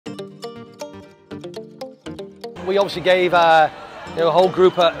We obviously gave a whole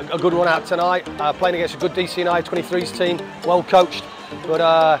group a good run out tonight, playing against a good DC United 23s team, well coached. But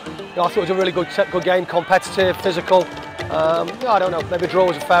I thought it was a really good game, competitive, physical. I don't know, maybe a draw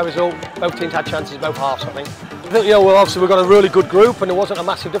was a fair result. Both teams had chances, both halves, I think. I think obviously we've got a really good group, and there wasn't a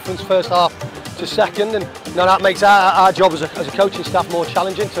massive difference first half to second, and that makes our job as a coaching staff more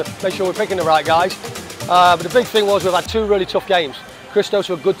challenging to make sure we're picking the right guys. But the big thing was we've had two really tough games. Christos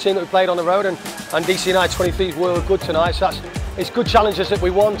were a good team that we played on the road, and DC United 23s were good tonight. So it's good challenges that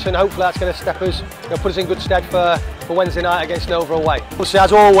we want, and hopefully that's going to step us, put us in good stead for Wednesday night against Nova away. Obviously,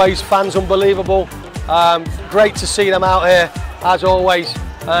 as always, fans unbelievable. Great to see them out here, as always.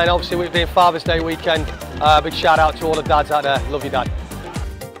 And obviously, with it being Father's Day weekend, big shout out to all the dads out there. Love you, Dad.